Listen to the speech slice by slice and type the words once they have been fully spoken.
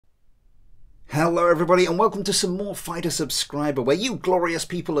Hello everybody and welcome to some more Fighter Subscriber, where you glorious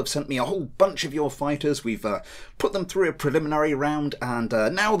people have sent me a whole bunch of your fighters. We've put them through a preliminary round, and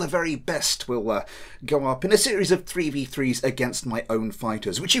now the very best will go up in a series of 3v3s against my own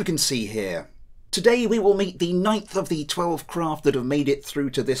fighters, which you can see here. Today we will meet the 9th of the 12 craft that have made it through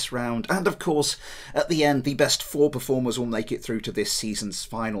to this round, and of course, at the end, the best 4 performers will make it through to this season's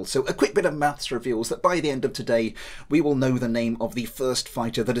final. So a quick bit of maths reveals that by the end of today, we will know the name of the first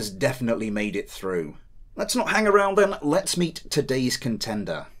fighter that has definitely made it through. Let's not hang around then, let's meet today's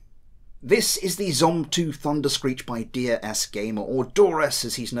contender. This is the Zom2 Thunderscreech by DeerSGamr, or Dores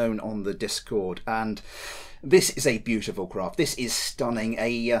as he's known on the Discord, and this is a beautiful craft. This is stunning.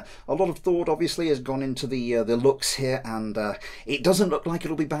 A lot of thought obviously has gone into the looks here, and it doesn't look like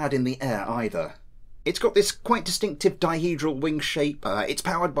it'll be bad in the air either. It's got this quite distinctive dihedral wing shape. It's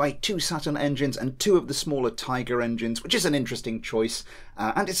powered by 2 Saturn engines and 2 of the smaller Tiger engines, which is an interesting choice.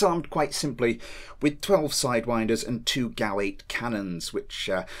 And it's armed quite simply with 12 Sidewinders and 2 Gal-8 cannons, which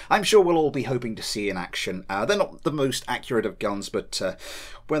I'm sure we'll all be hoping to see in action. They're not the most accurate of guns, but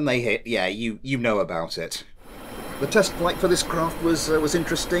when they hit, yeah, you know about it. The test flight for this craft was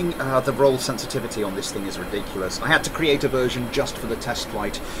interesting. The roll sensitivity on this thing is ridiculous. I had to create a version just for the test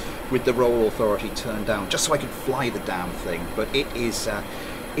flight with the roll authority turned down, just so I could fly the damn thing. But it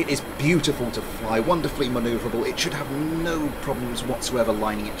is beautiful to fly, wonderfully manoeuvrable. It should have no problems whatsoever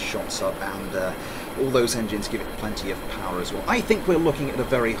lining its shots up, and all those engines give it plenty of power as well. I think we're looking at a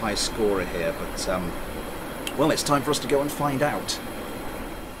very high scorer here, but well, it's time for us to go and find out.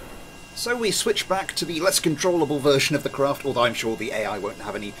 So we switch back to the less controllable version of the craft, although I'm sure the AI won't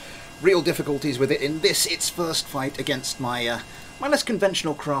have any real difficulties with it in this, its first fight against my my less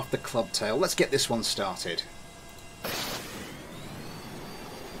conventional craft, the Clubtail. Let's get this one started.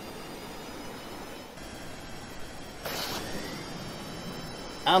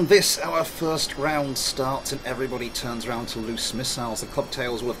 And this, our first round, starts and everybody turns around to loose missiles. The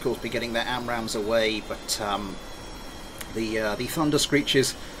Clubtails will of course be getting their AMRAAMs away, but the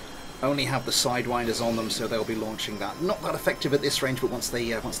Thunderscreeches only have the Sidewinders on them, so they'll be launching that. Not that effective at this range, but once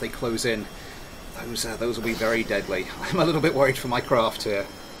they close in, those will be very deadly. I'm a little bit worried for my craft here.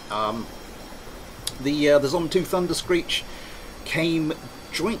 The Zom2 Thunderscreech came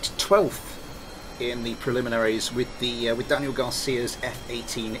joint 12th in the preliminaries with Daniel Garcia's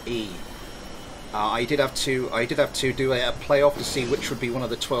F-18E. I did have to do a playoff to see which would be one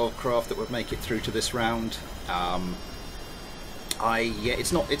of the 12 craft that would make it through to this round. Yeah,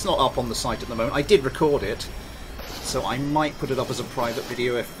 it's not up on the site at the moment. I did record it, so I might put it up as a private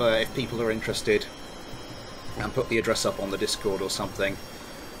video if people are interested, and put the address up on the Discord or something.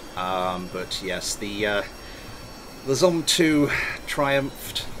 But yes, the Zom2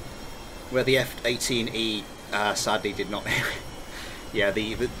 triumphed, where the F-18E sadly did not. Yeah,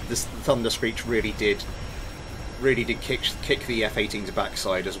 the Thunderscreech really did kick the F-18's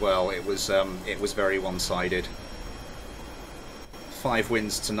backside as well. It was very one-sided. 5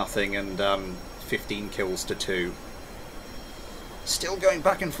 wins to nothing and 15 kills to 2. Still going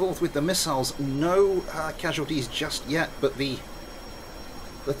back and forth with the missiles. No casualties just yet, but the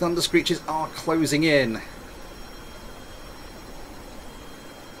Thunderscreeches are closing in.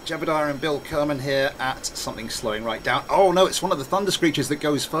 Jebediah and Bill Kerman here at something slowing right down. Oh no, it's one of the Thunderscreeches that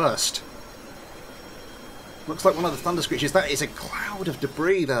goes first. Looks like one of the Thunderscreeches. That is a cloud of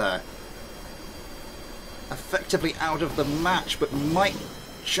debris there. Effectively out of the match, but might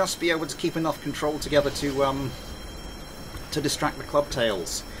just be able to keep enough control together to distract the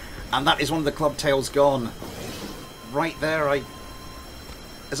Clubtails. And that is one of the Clubtails gone. Right there,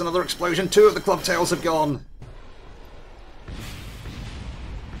 there's another explosion. 2 of the Clubtails have gone.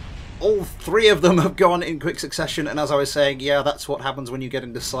 All 3 of them have gone in quick succession, and as I was saying, yeah, that's what happens when you get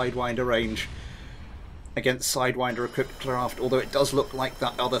into Sidewinder range against Sidewinder equipped craft, although it does look like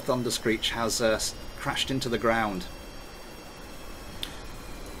that other Thunderscreech has crashed into the ground.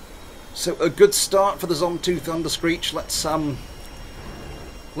 So a good start for the Zom2 Thunderscreech.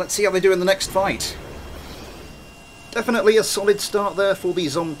 Let's see how they do in the next fight. Definitely a solid start there for the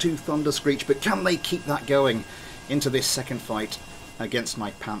Zom2 Thunderscreech, but can they keep that going into this second fight against my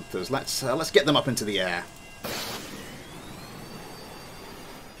Panthers? Let's get them up into the air.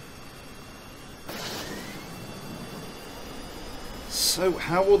 So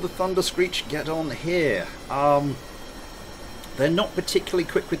how will the Thunderscreech get on here? They're not particularly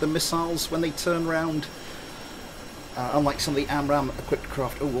quick with the missiles when they turn round, unlike some of the AMRAAM equipped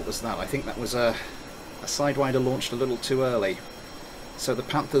craft. Oh, what was that? I think that was a Sidewinder launched a little too early. So the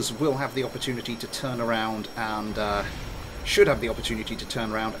Panthers will have the opportunity to turn around, and should have the opportunity to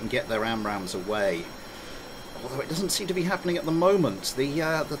turn around and get their AMRAAMs away. Although it doesn't seem to be happening at the moment. The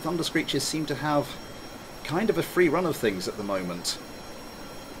Thunderscreeches seem to have kind of a free run of things at the moment.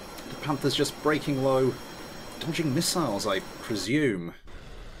 The Panther's just breaking low, dodging missiles, I presume.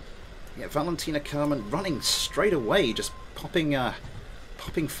 Yeah, Valentina Kerman running straight away, just popping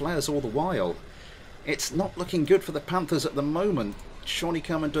flares all the while. It's not looking good for the Panthers at the moment. Shawnee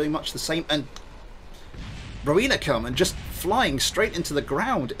Kerman doing much the same, and Rowena Kerman just flying straight into the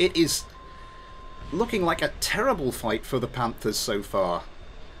ground. It is looking like a terrible fight for the Panthers so far.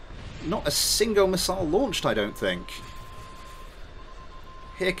 Not a single missile launched, I don't think.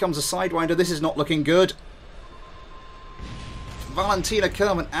 Here comes a Sidewinder. This is not looking good. Valentina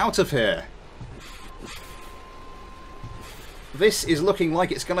Kerman out of here. This is looking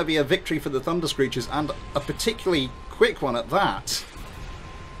like it's going to be a victory for the Thunderscreeches, and a particularly quick one at that.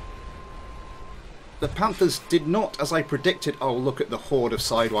 The Panthers did not, as I predicted... Oh, look at the horde of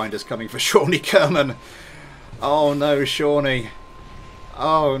Sidewinders coming for Shawnee Kerman. Oh no, Shawnee.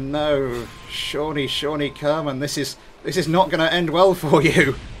 Oh no, Shawnee Kerman. This is not going to end well for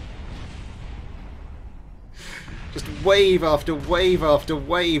you. Just wave after wave after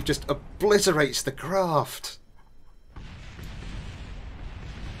wave just obliterates the craft.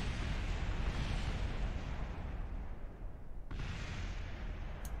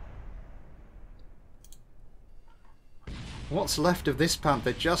 What's left of this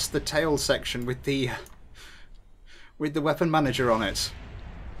Panther? Just the tail section with the weapon manager on it.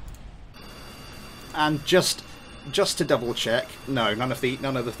 And just to double check, no, none of the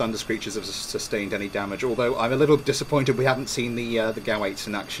Thunderscreeches have sustained any damage. Although I'm a little disappointed we haven't seen the GAU-8s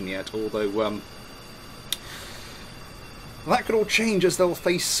in action yet. Although that could all change as they'll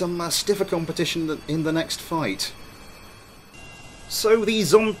face some stiffer competition in the next fight. So the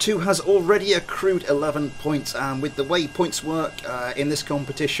Zom 2 has already accrued 11 points, and with the way points work in this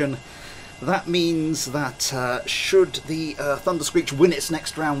competition, that means that should the Thunderscreech win its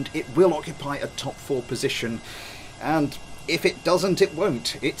next round, it will occupy a top 4 position, and if it doesn't, it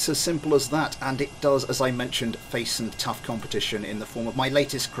won't. It's as simple as that, and it does, as I mentioned, face some tough competition in the form of my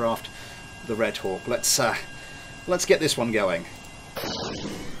latest craft, the Red Hawk. Let's get this one going.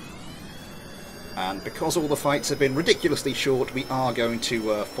 And because all the fights have been ridiculously short, we are going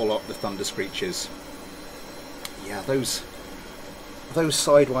to follow up the Thunderscreeches. Yeah, those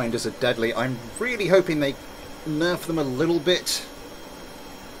Sidewinders are deadly. I'm really hoping they nerf them a little bit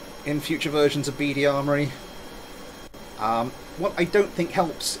in future versions of BD Armory. What I don't think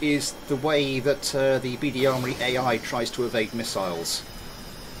helps is the way that the BD Armory AI tries to evade missiles.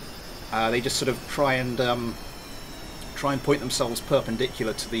 They just sort of try and point themselves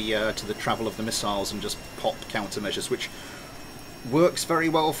perpendicular to the travel of the missiles and just pop countermeasures, which works very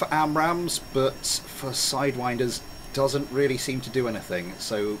well for AMRAAMs, but for Sidewinders doesn't really seem to do anything.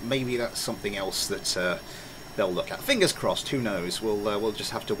 So maybe that's something else that they'll look at. Fingers crossed. Who knows? We'll just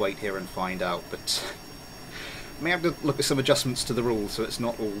have to wait here and find out. But may have to look at some adjustments to the rules so it's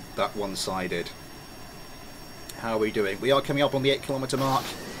not all that one-sided. How are we doing? We are coming up on the 8-kilometre mark.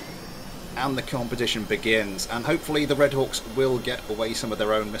 And the competition begins, and hopefully the Red Hawks will get away some of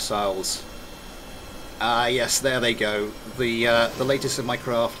their own missiles. Yes, there they go. The latest of my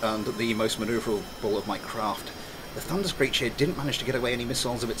craft and the most manoeuvrable of my craft. The Thunderscreech here didn't manage to get away any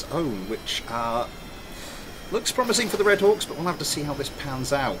missiles of its own, which looks promising for the Red Hawks, but we'll have to see how this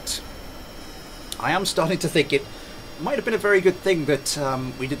pans out. I am starting to think it might have been a very good thing that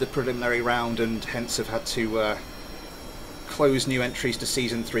we did the preliminary round and hence have had to close new entries to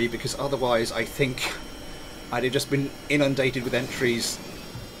Season 3, because otherwise I think I'd have just been inundated with entries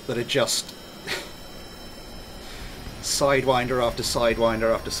that are just Sidewinder after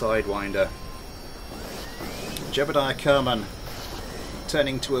Sidewinder after Sidewinder. Jebediah Kerman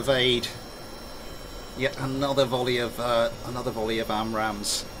turning to evade yet another volley of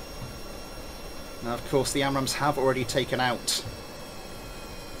AMRAAMs. Now, of course, the AMRAAMs have already taken out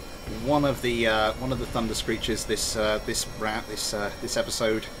one of the Thunderscreeches this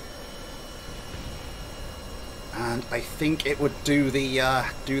episode, and I think it would do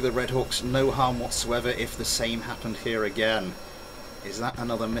the Red Hawks no harm whatsoever if the same happened here again. Is that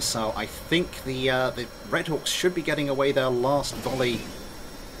another missile? I think the Red Hawks should be getting away their last volley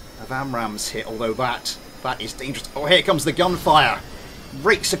of AMRAAMs here, although that is dangerous. Oh, here comes the gunfire!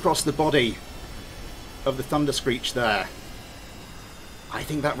 Rakes across the body of the Thunderscreech there. I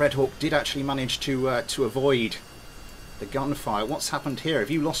think that Red Hawk did actually manage to avoid the gunfire. What's happened here?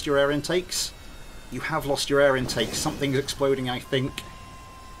 Have you lost your air intakes? You have lost your air intakes. Something's exploding, I think.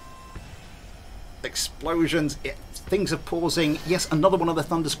 Explosions. Things are pausing. Yes, another one of the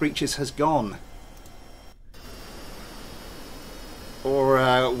Thunderscreeches has gone.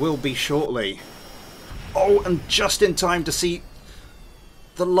 Or will be shortly. Oh, and just in time to see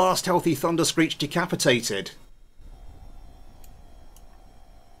the last healthy Thunderscreech decapitated.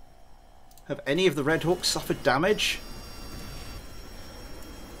 Have any of the Red Hawks suffered damage?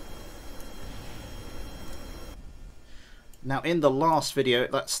 Now, in the last video,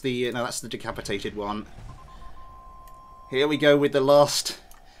 that's the decapitated one. Here we go with the last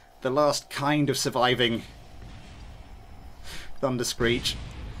kind of surviving Thunderscreech.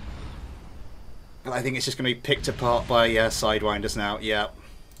 I think it's just going to be picked apart by Sidewinders now. Yeah.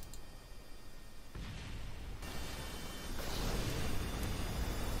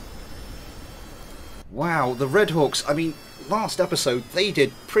 Wow, the Red Hawks, I mean, last episode they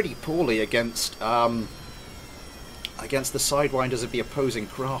did pretty poorly against the Sidewinders of the opposing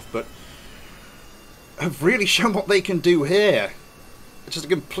craft, but have really shown what they can do here. It's just a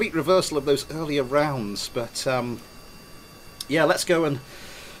complete reversal of those earlier rounds, but yeah, let's go and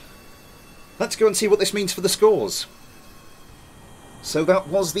see what this means for the scores. So that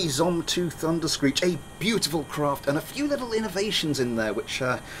was the Zom 2 Thunderscreech, a beautiful craft and a few little innovations in there which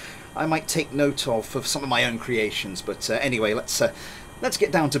I might take note of for some of my own creations. But anyway, let's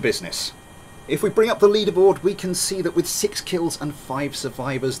get down to business. If we bring up the leaderboard, we can see that with 6 kills and 5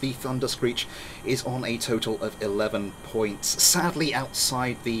 survivors, the Thunderscreech is on a total of 11 points. Sadly,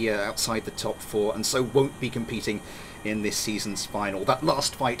 outside the top 4, and so won't be competing in this season's final. That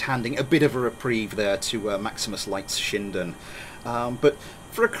last fight handing a bit of a reprieve there to Maximus Light's Shinden. But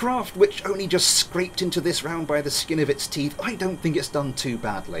for a craft which only just scraped into this round by the skin of its teeth, I don't think it's done too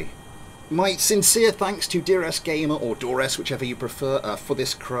badly. My sincere thanks to DeerSGamr, or Dores, whichever you prefer, for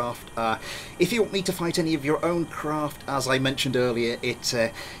this craft. If you want me to fight any of your own craft, as I mentioned earlier, it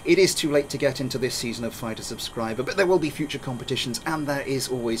is too late to get into this season of Fighter Subscriber, but there will be future competitions, and there is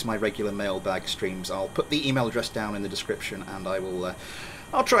always my regular mailbag streams. I'll put the email address down in the description, and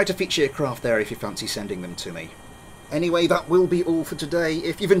I'll try to feature your craft there if you fancy sending them to me. Anyway, that will be all for today.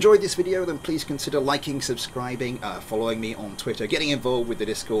 If you've enjoyed this video, then please consider liking, subscribing, following me on Twitter, getting involved with the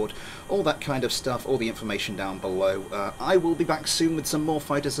Discord, all that kind of stuff, all the information down below. I will be back soon with some more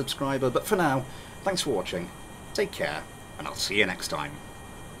Fighter Subscriber, but for now, thanks for watching, take care, and I'll see you next time.